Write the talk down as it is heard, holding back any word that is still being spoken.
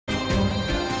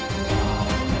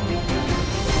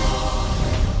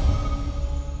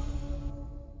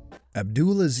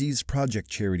Abdul Aziz Project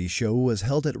Charity Show was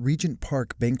held at Regent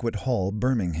Park Banquet Hall,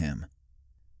 Birmingham.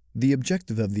 The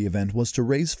objective of the event was to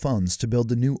raise funds to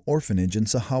build a new orphanage in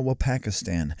Sahawa,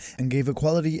 Pakistan, and gave a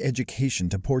quality education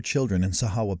to poor children in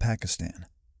Sahawa, Pakistan.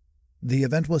 The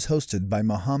event was hosted by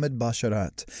Mohammed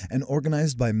Basharat and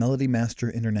organized by Melody Master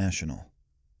International.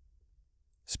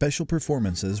 Special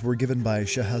performances were given by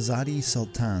Shahzadi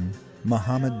Sultan,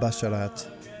 Mohammed Basharat,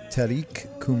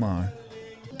 Tariq Kumar,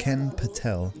 Ken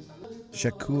Patel,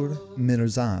 Shakur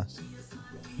Mirza,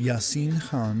 Yasin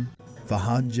Khan,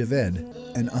 Fahad Javed,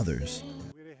 and others.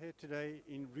 We're here today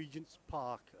in Regent's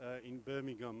Park in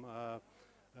Birmingham.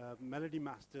 Melody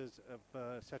Masters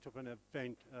have set up an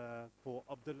event for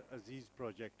Abdul Aziz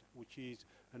project, which is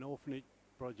an orphanage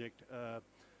project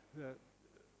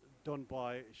done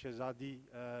by Shahzadi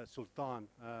Sultan,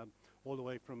 all the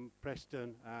way from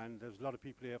Preston, and there's a lot of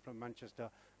people here from Manchester.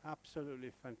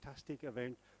 Absolutely fantastic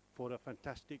event for a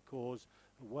fantastic cause.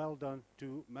 Well done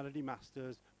to Melody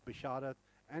Masters, Bisharat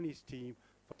and his team.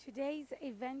 Today's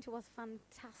event was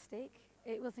fantastic.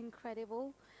 It was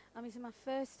incredible. This is my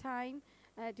first time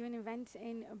doing an event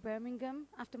in Birmingham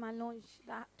after my launch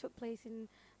that took place in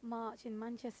March in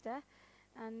Manchester.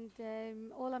 And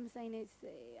all I'm saying is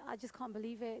I just can't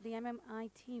believe it. The MMI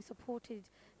team supported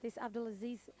this Abdul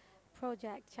Aziz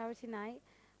project charity night.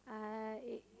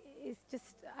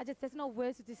 There's no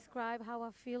words to describe how I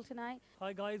feel tonight.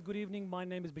 Hi guys, good evening. My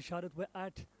name is Bisharat. We're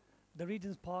at the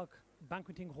Regent's Park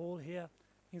Banqueting Hall here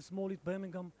in Smallheath,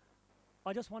 Birmingham.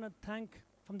 I just want to thank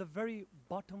from the very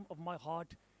bottom of my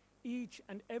heart each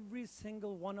and every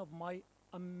single one of my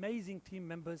amazing team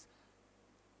members.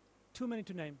 Too many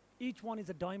to name. Each one is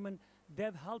a diamond.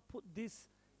 They've helped put this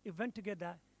event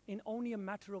together in only a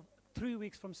matter of 3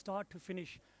 weeks from start to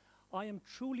finish. I am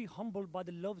truly humbled by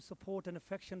the love, support and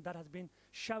affection that has been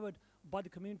showered by the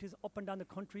communities up and down the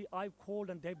country. I've called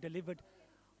and they've delivered.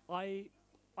 I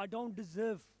don't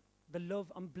deserve the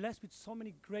love. I'm blessed with so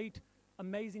many great,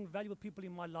 amazing, valuable people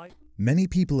in my life. Many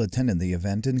people attended the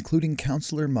event, including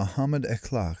Councillor Mohammed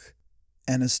Ekhlaq,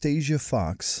 Anastasia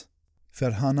Fox,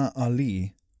 Farhana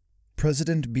Ali,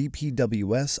 President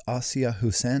BPWS Asia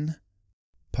Hussain,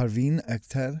 Parveen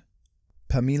Akhtar,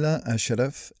 Pamela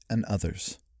Ashraf, and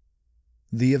others.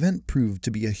 The event proved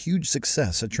to be a huge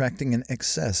success, attracting in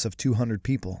excess of 200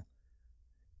 people.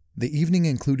 The evening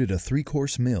included a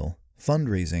 3-course meal,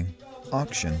 fundraising,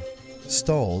 auction,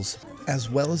 stalls, as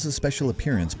well as a special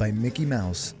appearance by Mickey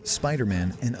Mouse,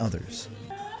 Spider-Man, and others.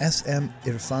 SM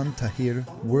Irfan Tahir,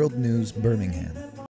 World News, Birmingham.